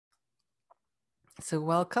So,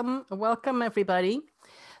 welcome everybody.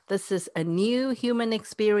 This is a new human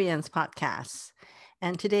experience podcast.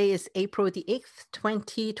 And today is April the 8th,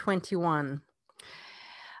 2021.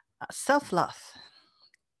 Self love.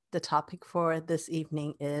 The topic for this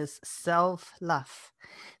evening is self love.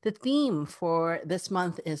 The theme for this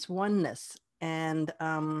month is oneness. And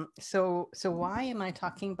so why am I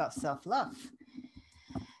talking about self love?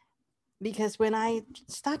 Because when I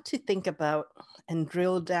start to think about and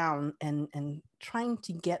drill down and trying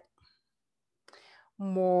to get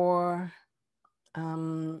more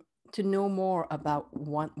to know more about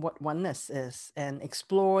what oneness is and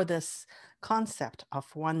explore this concept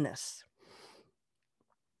of oneness.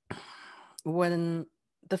 When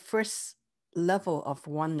the first level of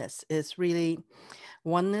oneness is really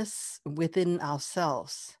oneness within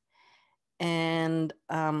ourselves, and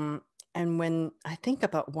when I think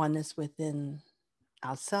about oneness within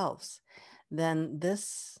ourselves, then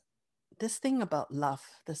this thing about love,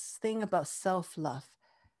 this thing about self love,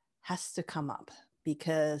 has to come up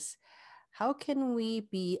because how can we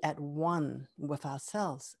be at one with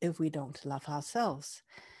ourselves if we don't love ourselves?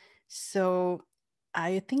 So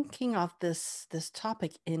I'm thinking of this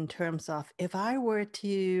topic in terms of if I were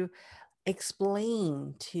to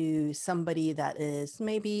explain to somebody that is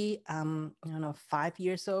maybe 5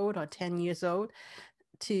 years old or 10 years old,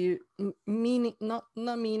 to meaning not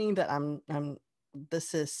meaning that I'm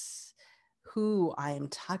this is who I am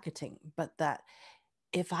targeting, but that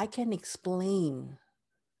if I can explain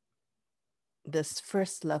this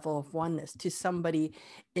first level of oneness to somebody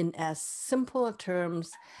in as simple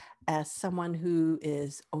terms as someone who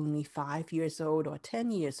is only 5 years old or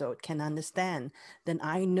 10 years old can understand, then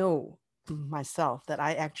I know myself that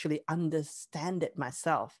I actually understand it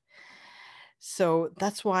myself. So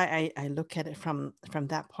that's why I look at it from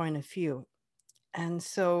that point of view. And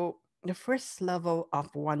so the first level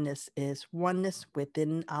of oneness is oneness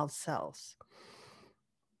within ourselves.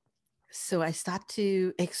 So I start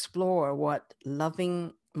to explore what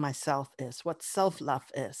loving myself is, what self love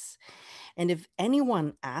is. And if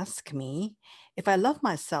anyone asks me if I love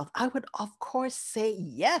myself, I would, of course, say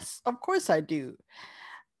yes, of course I do.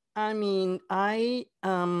 I mean, I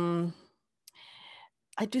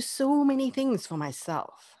do so many things for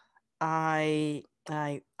myself. I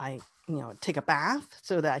take a bath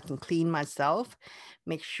so that I can clean myself,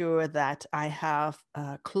 make sure that I have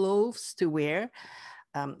clothes to wear,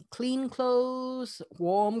 clean clothes,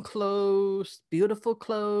 warm clothes, beautiful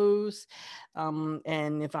clothes.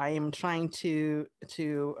 And if I am trying to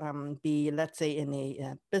be, let's say, in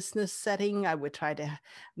a business setting, I would try to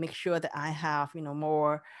make sure that I have,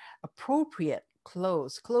 more appropriate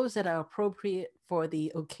clothes that are appropriate for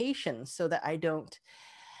the occasion, so that I don't,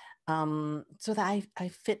 so that I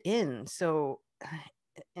fit in. So,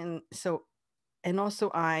 and so, and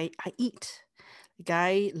also I eat. Like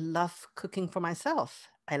I love cooking for myself.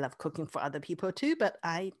 I love cooking for other people too, but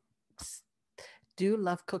I do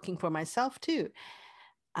love cooking for myself too.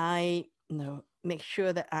 I make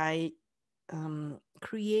sure that I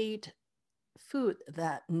create food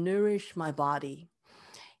that nourish my body.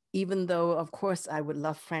 Even though, of course, I would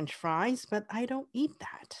love French fries, but I don't eat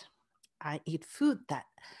that. I eat food that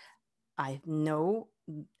I know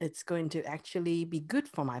it's going to actually be good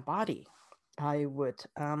for my body. I would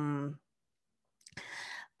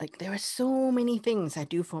like there are so many things I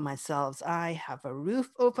do for myself. I have a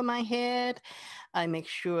roof over my head. I make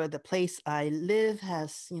sure the place I live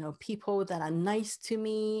has, people that are nice to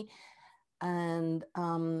me. And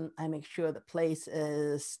I make sure the place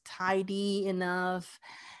is tidy enough.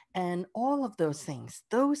 And all of those things,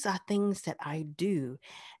 those are things that I do.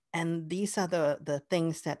 And these are the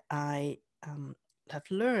things that I have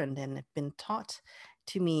learned and have been taught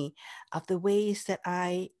to me of the ways that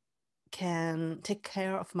I can take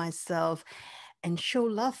care of myself and show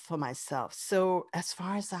love for myself. So, as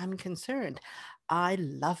far as I'm concerned, I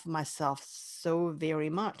love myself so very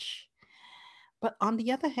much. But on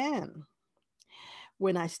the other hand,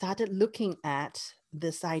 when I started looking at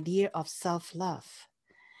this idea of self love,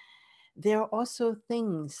 there are also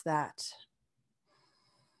things that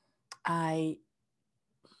I,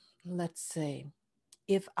 let's say,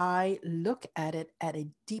 if I look at it at a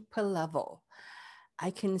deeper level, I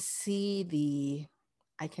can see the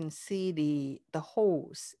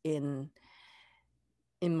holes in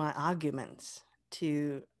my arguments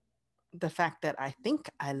to the fact that I think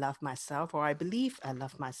I love myself or I believe I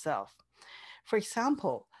love myself. For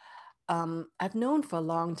example, I've known for a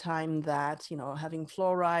long time that having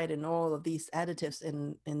fluoride and all of these additives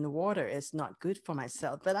in the water is not good for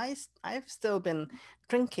myself. But I've still been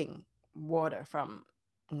drinking water from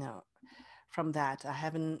you know from that. I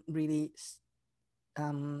haven't really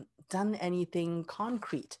done anything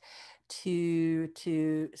concrete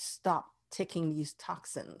to stop taking these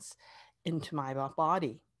toxins into my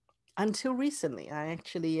body until recently. I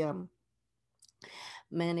actually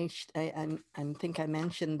managed. I think I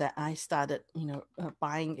mentioned that I started,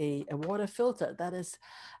 buying a water filter that is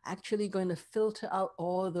actually going to filter out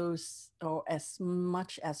all those, or as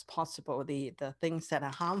much as possible, the things that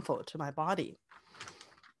are harmful to my body.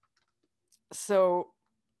 So,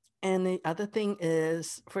 and the other thing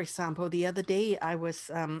is, for example, the other day I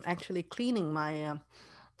was actually cleaning my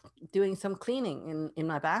doing some cleaning in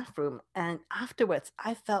my bathroom. And afterwards,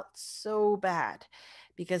 I felt so bad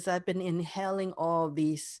because I've been inhaling all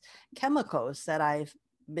these chemicals that I've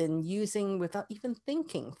been using without even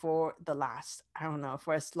thinking for the last, I don't know,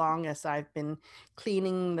 for as long as I've been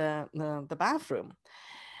cleaning the bathroom.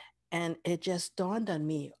 And it just dawned on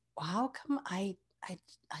me, how come I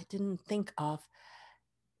didn't think of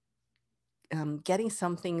getting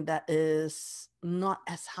something that is not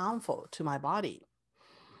as harmful to my body?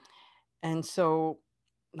 And so,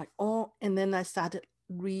 like, oh, and then I started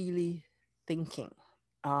really thinking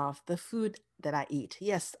of the food that I eat.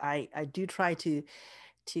 Yes, I do try to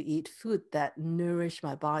eat food that nourish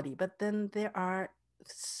my body, but then there are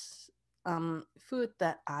food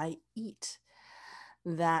that I eat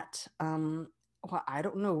that well, I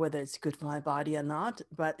don't know whether it's good for my body or not,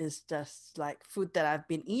 but it's just like food that I've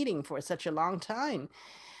been eating for such a long time,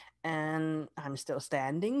 and I'm still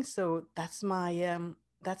standing. So that's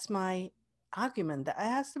my argument that it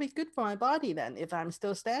has to be good for my body then if I'm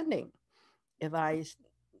still standing. If I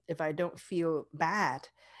if I don't feel bad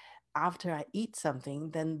after I eat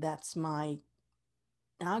something, then that's my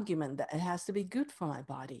argument that it has to be good for my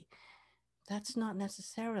body. That's not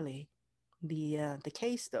necessarily the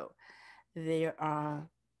case though. There are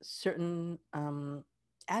certain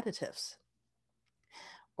additives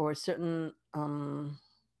or certain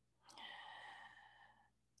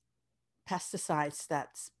pesticides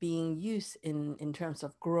that's being used in terms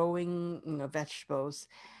of growing, vegetables.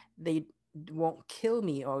 They won't kill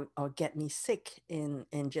me or get me sick in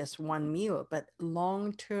just one meal, but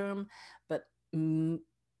long term, but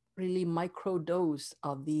really micro dose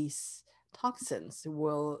of these toxins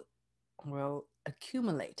will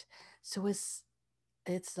accumulate. So it's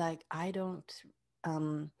like I don't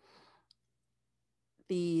um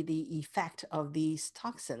the effect of these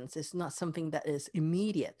toxins is not something that is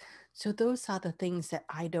immediate. So those are the things that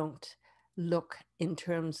I don't look in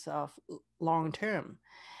terms of long term.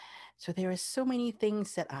 So there are so many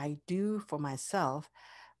things that I do for myself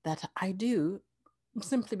that I do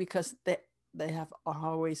simply because they have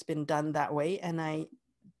always been done that way, and I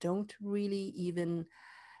don't really even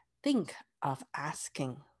think of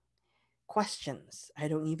asking questions. I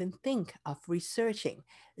don't even think of researching,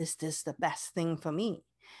 is this the best thing for me?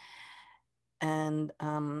 And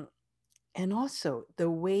also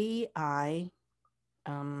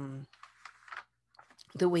um,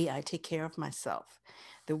 the way I take care of myself,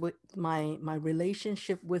 the way my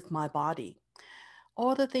relationship with my body,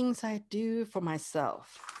 all the things I do for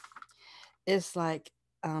myself is like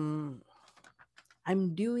um,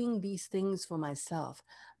 I'm doing these things for myself,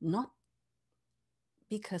 not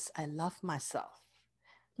because I love myself,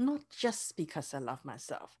 not just because I love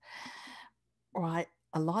myself, or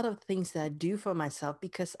a lot of things that I do for myself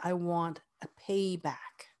because I want a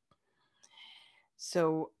payback.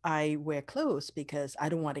 So I wear clothes because I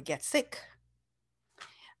don't want to get sick.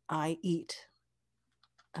 I eat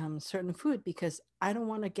certain food because I don't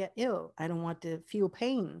want to get ill. I don't want to feel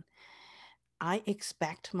pain. I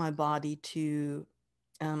expect my body to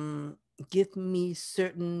um, give me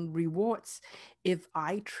certain rewards if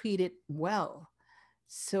I treat it well.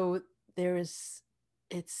 So there is,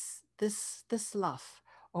 it's this love,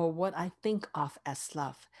 or what I think of as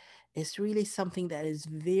love, is really something that is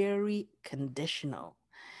very conditional.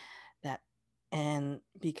 That, and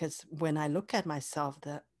because when I look at myself,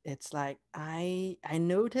 that it's like I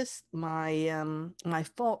notice my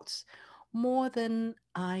faults more than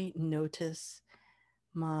I notice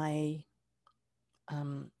my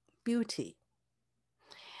um, beauty.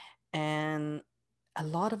 And a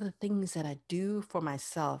lot of the things that I do for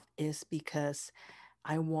myself is because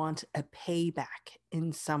I want a payback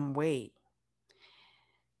in some way.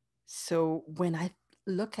 So when I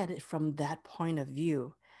look at it from that point of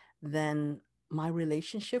view, then my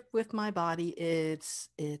relationship with my body, it's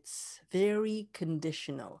very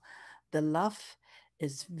conditional. The love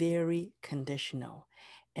is very conditional.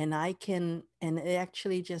 And it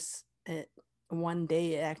actually just one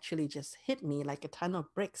day it actually just hit me like a ton of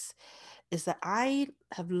bricks, is that I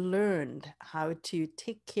have learned how to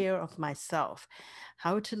take care of myself,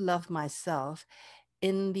 how to love myself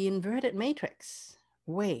in the inverted matrix.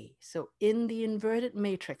 way. So, in the inverted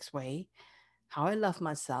matrix way, how I love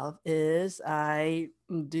myself is I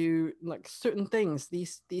do like certain things.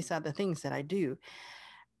 These are the things that I do,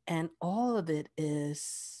 and all of it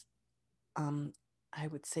is, um, I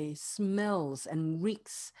would say, smells and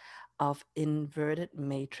reeks of inverted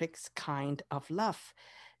matrix kind of love.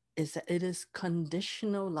 Is that it is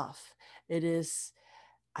conditional love. It is,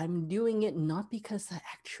 I'm doing it not because I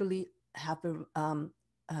actually have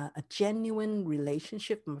a genuine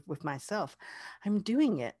relationship with myself. I'm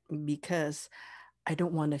doing it because I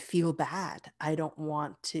don't want to feel bad. I don't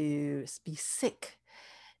want to be sick.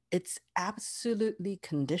 It's absolutely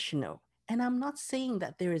conditional. And I'm not saying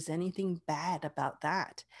that there is anything bad about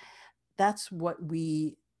that. That's what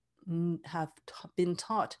we have been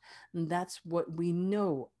taught. And that's what we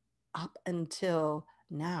know up until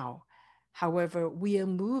now. However, we are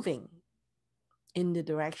moving in the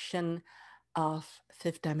direction of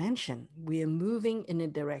fifth dimension. We are moving in the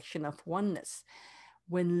direction of oneness.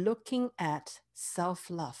 When looking at self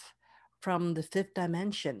love from the fifth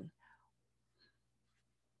dimension,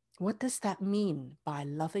 what does that mean by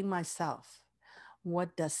loving myself?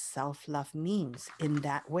 What does self love means in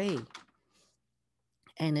that way?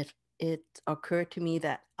 And it occurred to me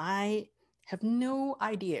that I have no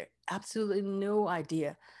idea, absolutely no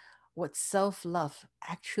idea what self love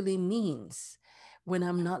actually means when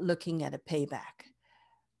I'm not looking at a payback.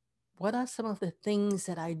 What are some of the things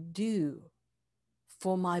that I do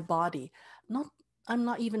for my body? Not, I'm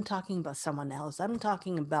not even talking about someone else. I'm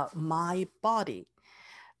talking about my body.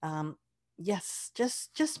 Um, yes,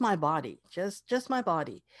 just my body. Just my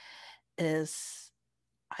body is.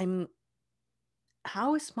 I'm.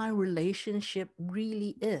 How is my relationship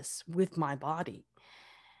really is with my body?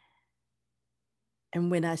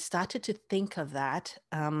 And when I started to think of that,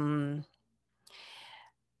 I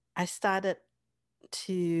started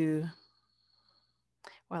to,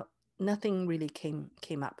 well, nothing really came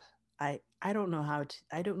up. I don't know how to,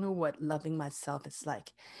 I don't know what loving myself is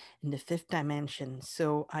like in the fifth dimension.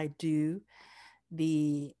 So I do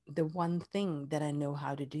the one thing that I know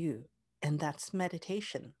how to do, and that's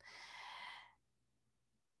meditation.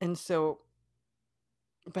 And so,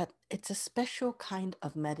 but it's a special kind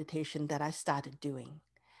of meditation that I started doing.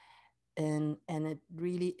 And it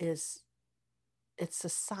really is, it's a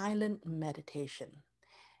silent meditation.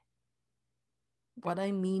 What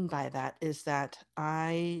I mean by that is that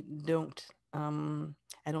um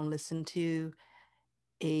I don't listen to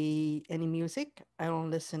a any music. I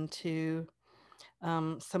don't listen to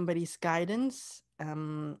somebody's guidance.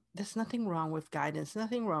 There's nothing wrong with guidance,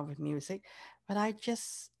 nothing wrong with music, but I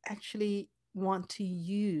just actually want to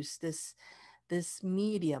use this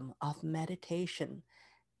medium of meditation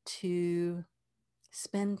to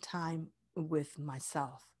spend time with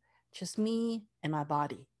myself, just me and my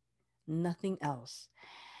body, nothing else.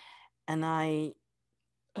 And I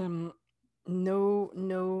um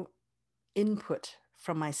no input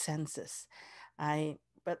from my senses. I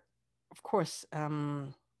but of course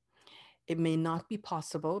it may not be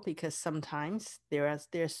possible because sometimes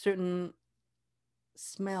there's certain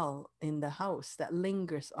smell in the house that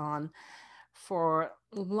lingers on for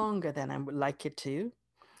longer than I would like it to.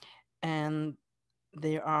 And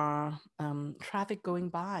there are traffic going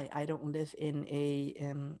by. I don't live in a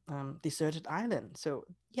deserted island. So,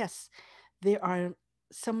 yes, there are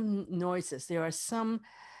some noises, there are some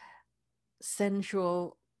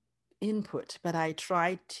sensual input, but I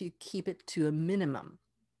try to keep it to a minimum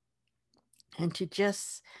and to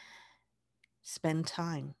just spend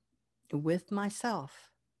time with myself.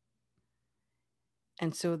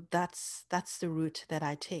 And so that's the route that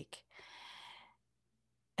I take.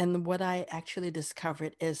 And what I actually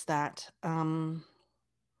discovered is that I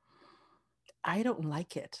don't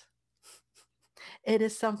like it. It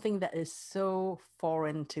is something that is so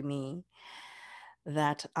foreign to me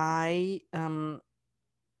that I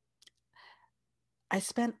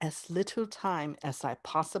spend as little time as I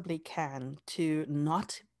possibly can to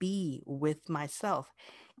not be with myself,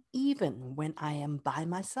 even when I am by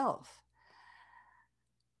myself.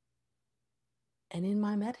 And in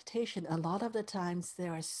my meditation, a lot of the times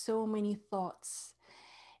there are so many thoughts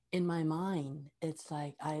in my mind. It's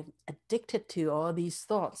like I'm addicted to all these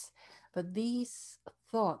thoughts, but these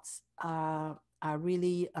thoughts are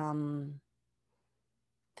really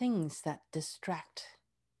things that distract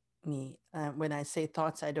me. When I say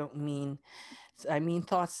thoughts, I mean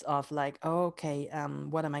thoughts of like, oh, okay,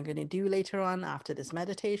 what am I going to do later on after this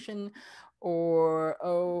meditation, or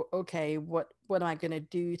oh, okay, what am I going to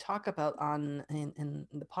do talk about on in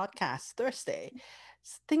the podcast Thursday,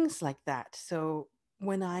 things like that. So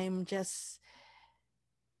when I'm just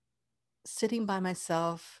sitting by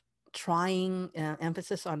myself, trying,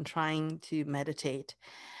 emphasis on trying to meditate,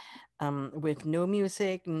 with no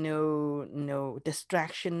music, no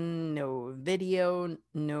distraction, no video,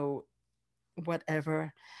 no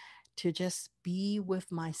whatever, to just be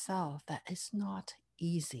with myself. That is not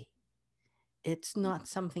easy. It's not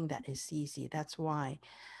something that is easy. That's why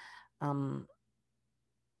um,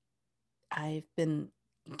 I've been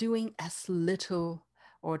doing as little,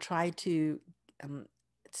 or try to um,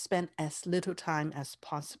 spend as little time as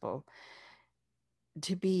possible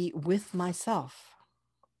to be with myself.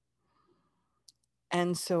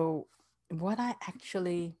 And so, what I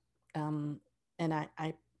actually, and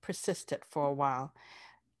I persisted for a while.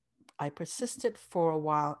 I persisted for a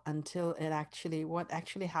while until it actually, what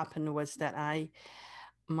actually happened was that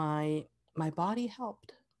my, my body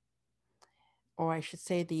helped, or I should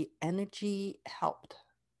say, the energy helped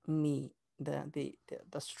me. The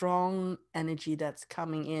strong energy that's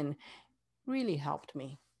coming in really helped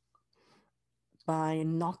me by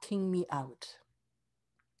knocking me out.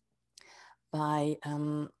 By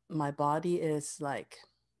my body is like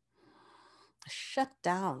shut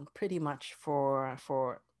down pretty much for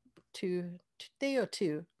day or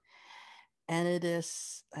two, and it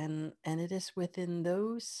is within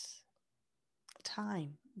those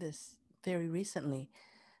time, this very recently,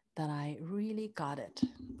 that I really got it.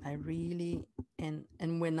 I really, and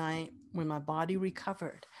when my body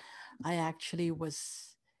recovered, I actually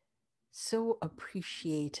was so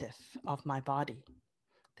appreciative of my body.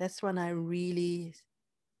 That's when I really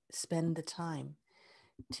spend the time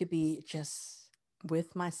to be just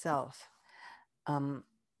with myself. Um,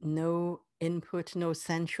 no input, no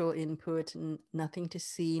sensual input, nothing to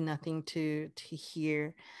see, nothing to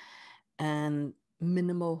hear, and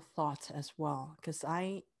minimal thought as well. Because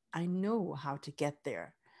I know how to get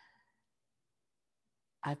there.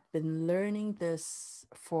 I've been learning this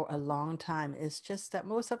for a long time. It's just that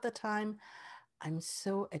most of the time I'm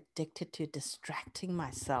so addicted to distracting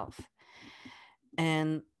myself.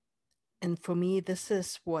 And and for me, this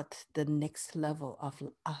is what the next level of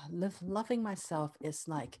loving myself is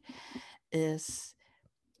like, is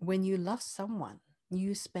when you love someone,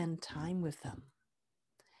 you spend time with them.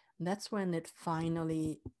 And that's when it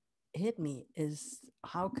finally hit me, is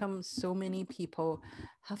how come so many people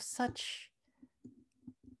have such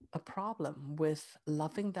a problem with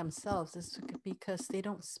loving themselves. Is because they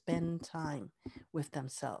don't spend time with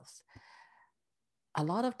themselves. A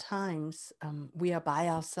lot of times we are by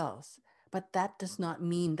ourselves, but that does not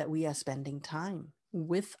mean that we are spending time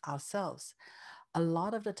with ourselves. A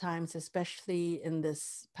lot of the times, especially in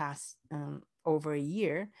this past over a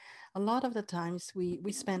year, a lot of the times we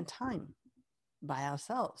spend time by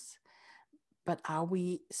ourselves. But are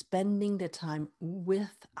we spending the time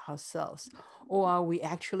with ourselves? Or are we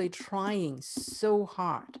actually trying so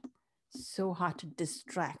hard to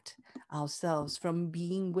distract ourselves from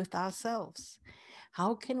being with ourselves?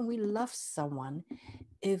 How can we love someone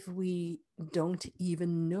if we don't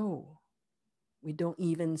even know? We don't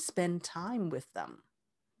even spend time with them.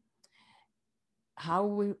 How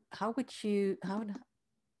would you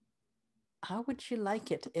how would you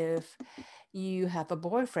like it if you have a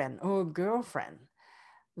boyfriend or a girlfriend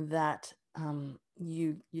that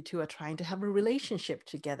you two are trying to have a relationship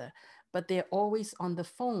together, but they're always on the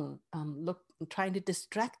phone, trying to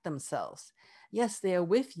distract themselves? Yes, they are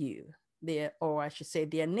with you, or I should say,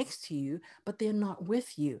 they are next to you, but they're not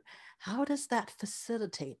with you. How does that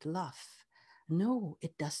facilitate love? No,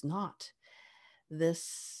 it does not.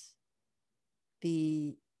 This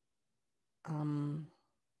the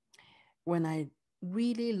When I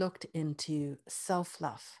really looked into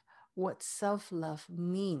self-love, what self-love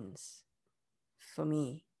means for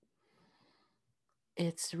me,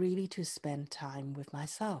 it's really to spend time with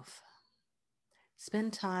myself.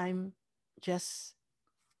 Spend time just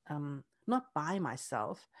not by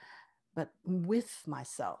myself, but with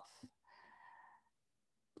myself.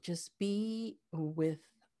 Just be with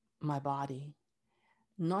my body,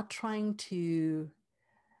 not trying to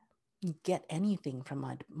get anything from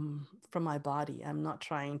my body. I'm not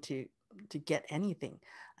trying to get anything.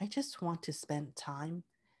 I just want to spend time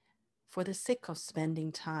for the sake of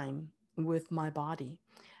spending time with my body.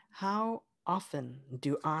 How often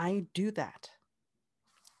do I do that?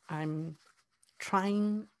 I'm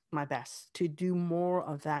trying my best to do more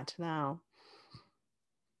of that now.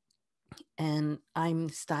 And I'm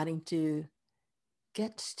starting to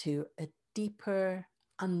get to a deeper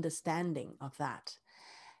understanding of that.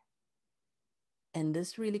 And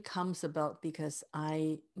this really comes about because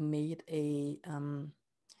I made a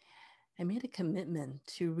commitment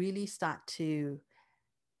to really start to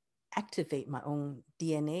activate my own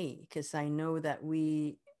DNA, because I know that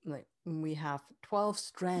like we have 12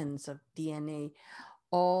 strands of DNA,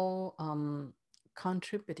 all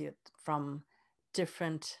contributed from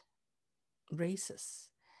different races.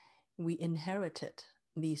 We inherited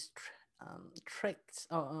these traits,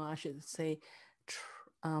 or I should say,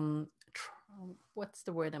 what's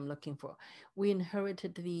the word I'm looking for? We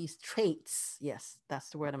inherited these traits. Yes, that's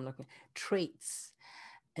the word I'm looking. Traits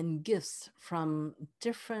and gifts from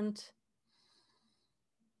different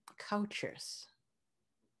cultures,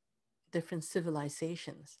 different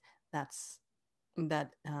civilizations. That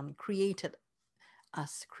created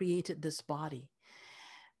us, created this body,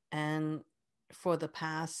 and for the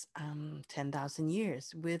past 10,000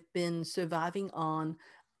 years, we've been surviving on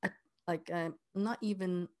a, not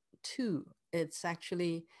even two. It's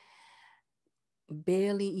actually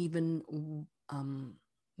barely even,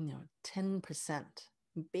 10%,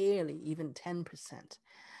 barely even 10%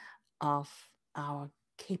 of our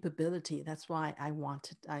capability. That's why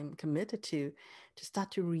I'm committed to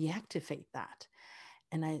start to reactivate that.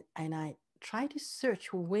 And I try to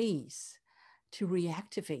search ways to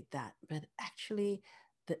reactivate that. But actually,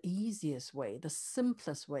 the easiest way, the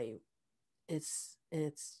simplest way, it's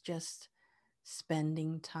just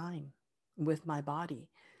spending time with my body,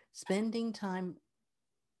 spending time,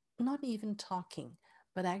 not even talking,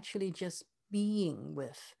 but actually just being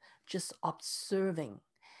with, just observing.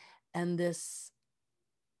 And this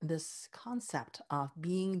concept of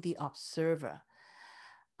being the observer,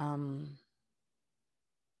 um,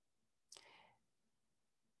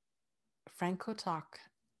 Franco talk,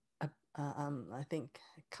 I think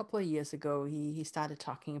a couple of years ago, he started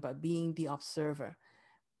talking about being the observer,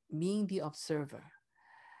 being the observer.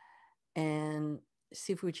 And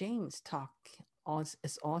Sifu James talk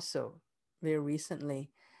is also very recently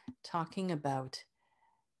talking about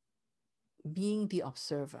being the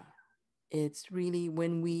observer. It's really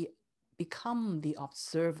when we become the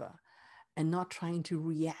observer and not trying to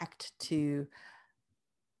react to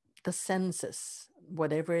the senses,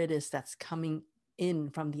 whatever it is that's coming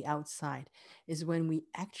in from the outside, is when we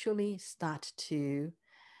actually start to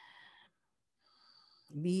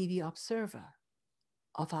be the observer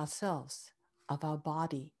of ourselves, of our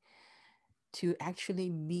body, to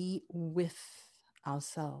actually be with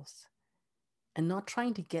ourselves and not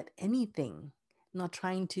trying to get anything, not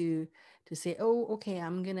trying to say, oh, okay,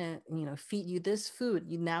 I'm gonna, feed you this food.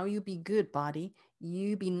 Now you be good, body.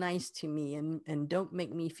 You be nice to me and don't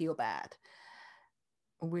make me feel bad,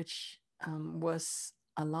 which was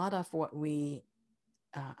a lot of what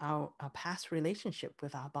our past relationship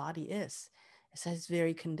with our body is. It says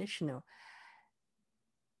very conditional.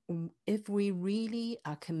 If we really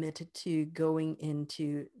are committed to going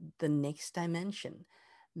into the next dimension,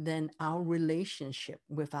 then our relationship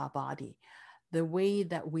with our body, the way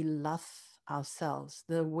that we love ourselves,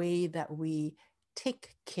 the way that we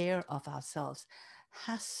take care of ourselves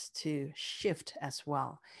has to shift as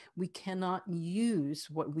well. We cannot use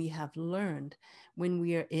what we have learned when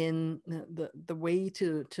we are in the way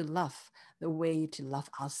to love, the way to love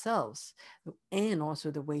ourselves, and also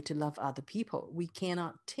the way to love other people. We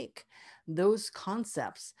cannot take those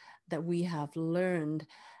concepts that we have learned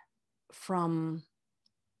from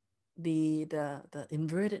the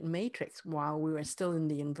inverted matrix while we were still in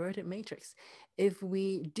the inverted matrix. If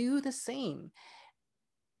we do the same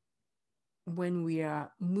when we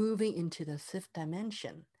are moving into the fifth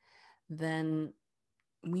dimension, then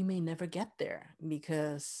we may never get there,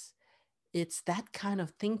 because it's that kind of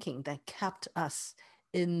thinking that kept us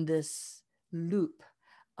in this loop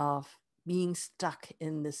of being stuck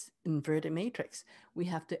in this inverted matrix. We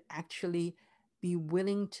have to actually be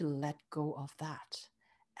willing to let go of that.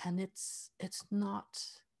 And it's not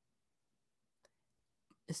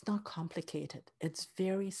complicated. It's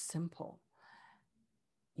very simple.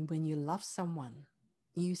 When you love someone,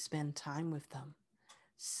 you spend time with them.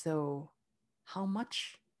 So how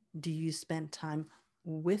much do you spend time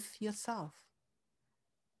with yourself?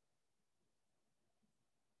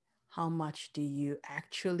 How much do you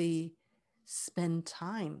actually spend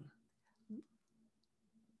time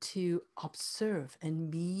to observe and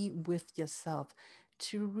be with yourself,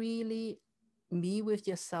 to really be with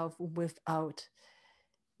yourself without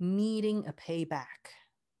needing a payback,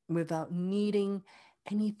 without needing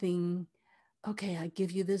anything? Okay, I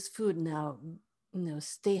give you this food now,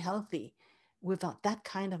 stay healthy, without that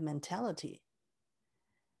kind of mentality.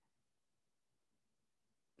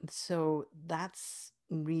 So that's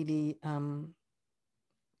really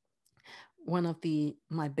one of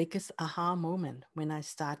my biggest aha moment when I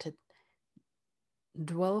started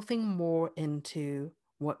delving more into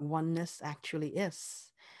what oneness actually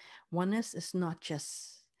is. Oneness is not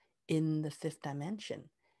just in the fifth dimension,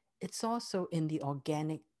 it's also in the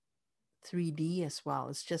organic 3D as well.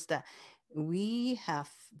 It's just that we have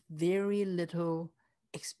very little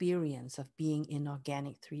experience of being in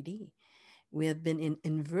organic 3D. We have been in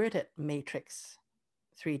inverted matrix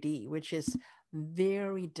 3D, which is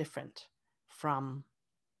very different from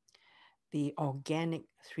the organic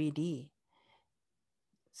 3D.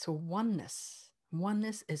 So oneness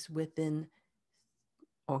is within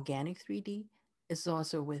organic 3D, is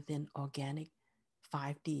also within organic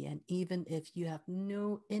 5D. And even if you have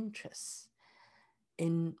no interest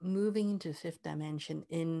in moving into fifth dimension,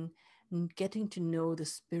 in getting to know the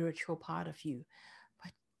spiritual part of you,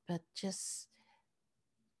 but just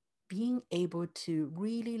being able to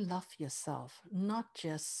really love yourself, not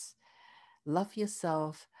just love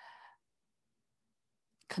yourself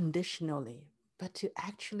conditionally, but to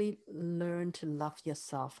actually learn to love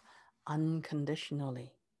yourself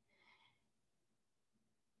unconditionally.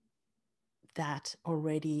 That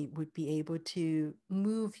already would be able to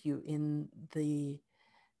move you in the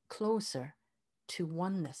closer to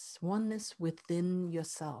oneness within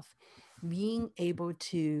yourself, being able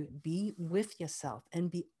to be with yourself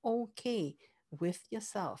and be okay with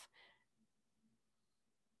yourself,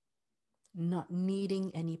 not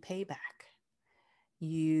needing any payback.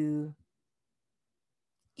 You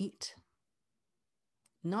eat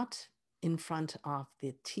not in front of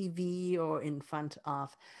the TV or in front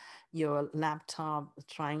of your laptop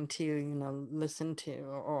trying to, listen to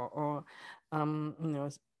or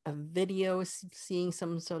a video, seeing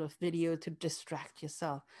some sort of video to distract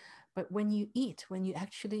yourself. But when you eat, when you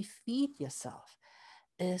actually feed yourself,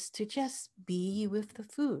 is to just be with the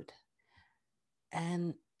food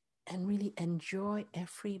and really enjoy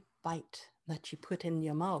every bite that you put in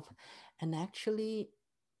your mouth and actually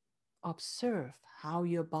observe how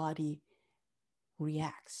your body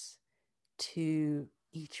reacts to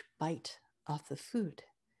each bite of the food,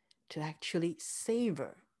 to actually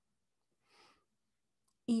savor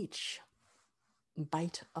each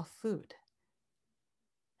bite of food.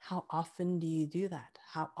 How often do you do that?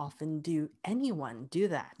 How often do anyone do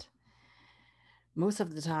that? Most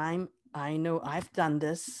of the time, I know I've done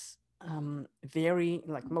this very,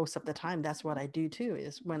 like most of the time, that's what I do too,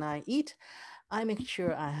 is when I eat, I make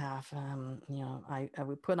sure I have, I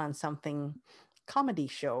would put on something comedy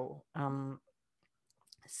show,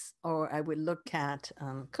 or I would look at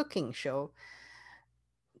cooking show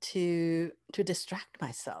to distract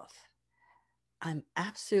myself. I'm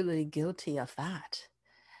absolutely guilty of that.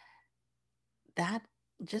 That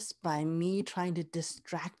just by me trying to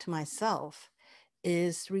distract myself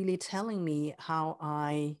is really telling me how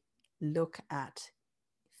I look at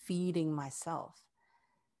feeding myself.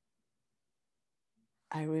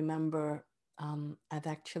 I remember I've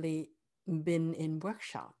actually been in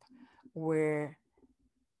workshop where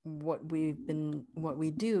what we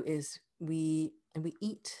do is we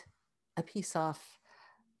eat a piece of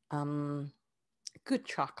good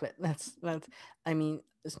chocolate. That's I mean,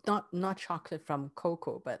 it's not chocolate from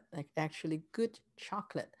cocoa, but like actually good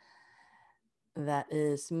chocolate that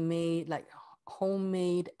is made like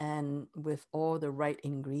homemade and with all the right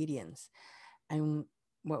ingredients. And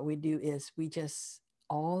what we do is we just,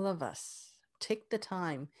 all of us, take the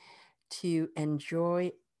time to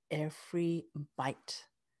enjoy every bite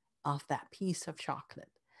of that piece of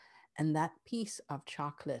chocolate. And that piece of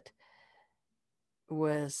chocolate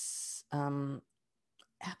was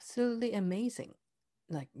absolutely amazing.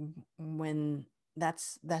 Like when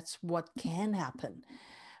that's what can happen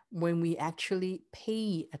when we actually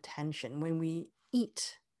pay attention, when we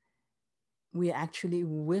eat, we're actually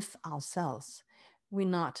with ourselves. We're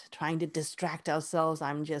not trying to distract ourselves.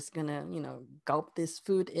 I'm just gonna, gulp this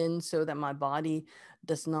food in so that my body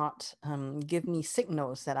does not give me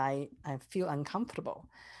signals that I feel uncomfortable.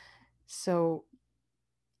 So,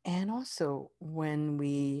 and also when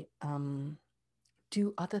we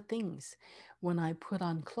do other things, when I put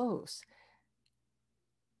on clothes,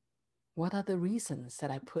 what are the reasons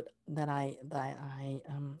that I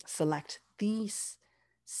select this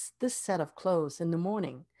set of clothes in the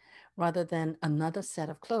morning rather than another set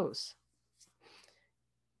of clothes?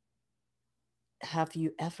 Have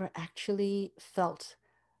you ever actually felt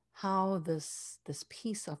how this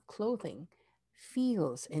piece of clothing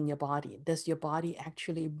feels in your body? Does your body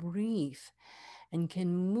actually breathe and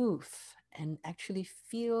can move and actually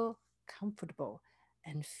feel comfortable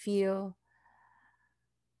and feel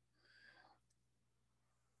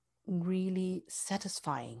really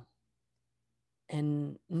satisfying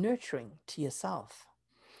and nurturing to yourself?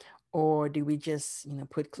 Or do we just,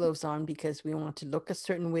 put clothes on because we want to look a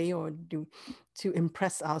certain way, or do to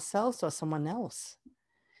impress ourselves or someone else?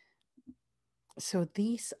 So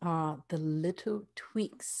these are the little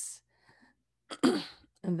tweaks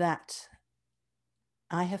that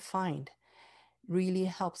I have find really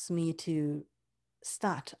helps me to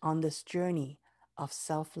start on this journey of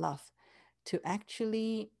self-love, to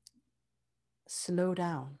actually slow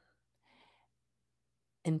down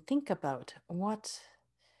and think about what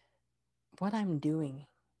I'm doing,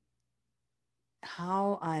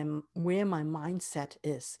 where my mindset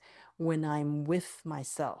is when I'm with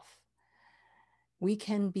myself. We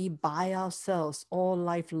can be by ourselves all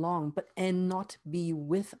life long, and not be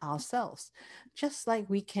with ourselves. Just like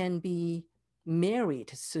we can be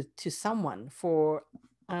married to someone for,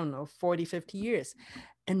 I don't know, 40, 50 years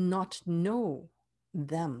and not know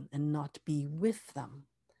them and not be with them.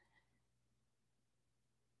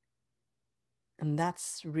 And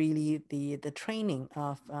that's really the training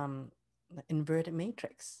of the inverted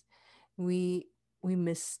matrix. We we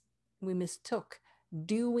mis we mistook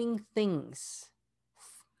doing things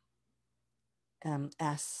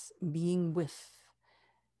as being with.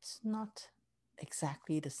 It's not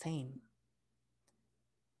exactly the same.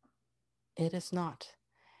 It is not.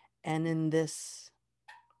 And in this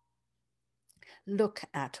look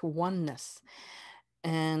at oneness,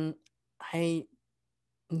 and I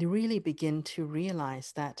really begin to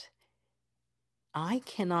realize that I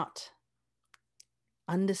cannot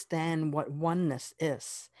understand what oneness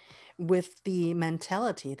is with the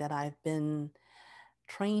mentality that I've been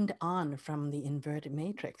trained on from the inverted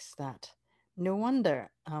matrix. That no wonder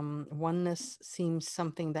oneness seems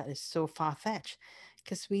something that is so far-fetched,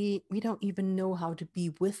 because we don't even know how to be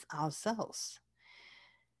with ourselves.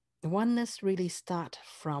 Oneness really starts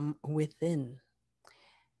from within.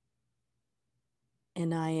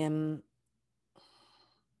 And I am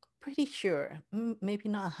pretty sure, maybe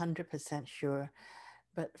not 100% sure,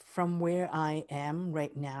 but from where I am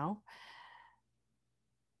right now,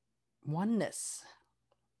 oneness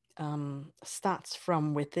starts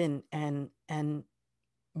from within, and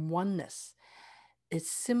oneness is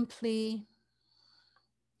simply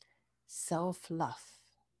self-love.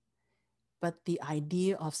 But the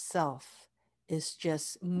idea of self is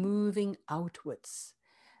just moving outwards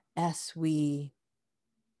as we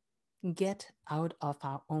get out of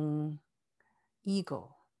our own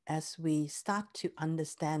ego, as we start to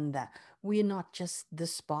understand that we're not just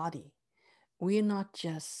this body, we're not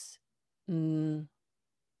just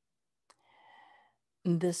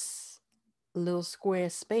this little square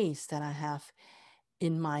space that I have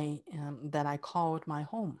in my that I called my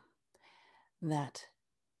home. That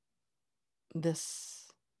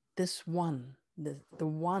this one, the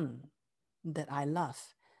one that I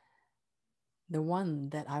love, the one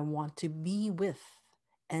that I want to be with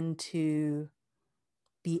and to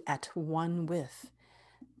be at one with,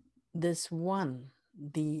 this one,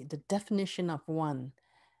 the definition of one,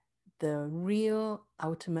 the real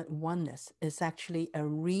ultimate oneness is actually a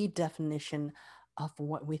redefinition of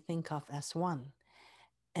what we think of as one.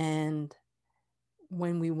 And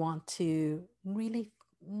when we want to really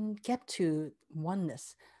get to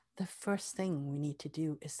oneness, the first thing we need to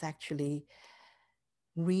do is actually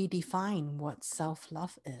redefine what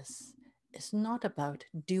self-love is. It's not about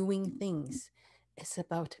doing things, it's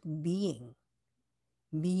about being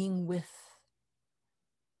with.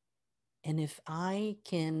 And if I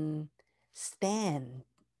can stand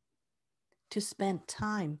to spend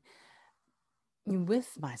time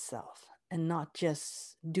with myself and not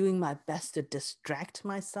just doing my best to distract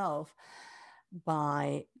myself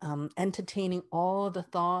by entertaining all the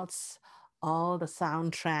thoughts, all the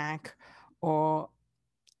soundtrack, or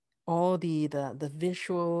all the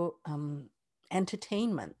visual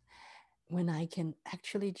entertainment, when I can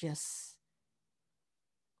actually just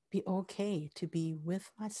be okay to be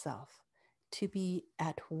with myself, to be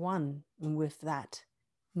at one with that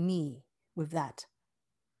me, with that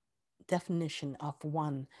definition of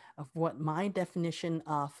one, of what my definition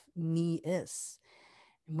of me is.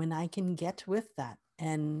 And when I can get with that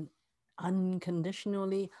and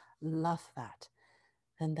unconditionally love that,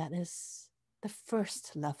 then that is the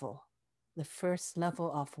first level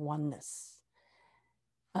of oneness.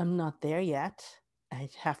 I'm not there yet. I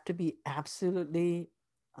have to be absolutely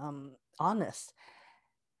honest.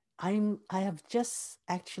 I have just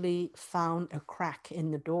actually found a crack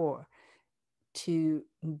in the door to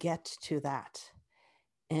get to that,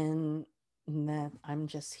 and that I'm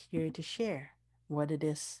just here to share what it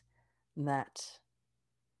is that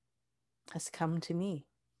has come to me.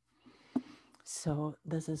 So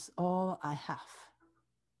this is all I have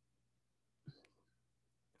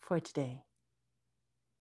for today.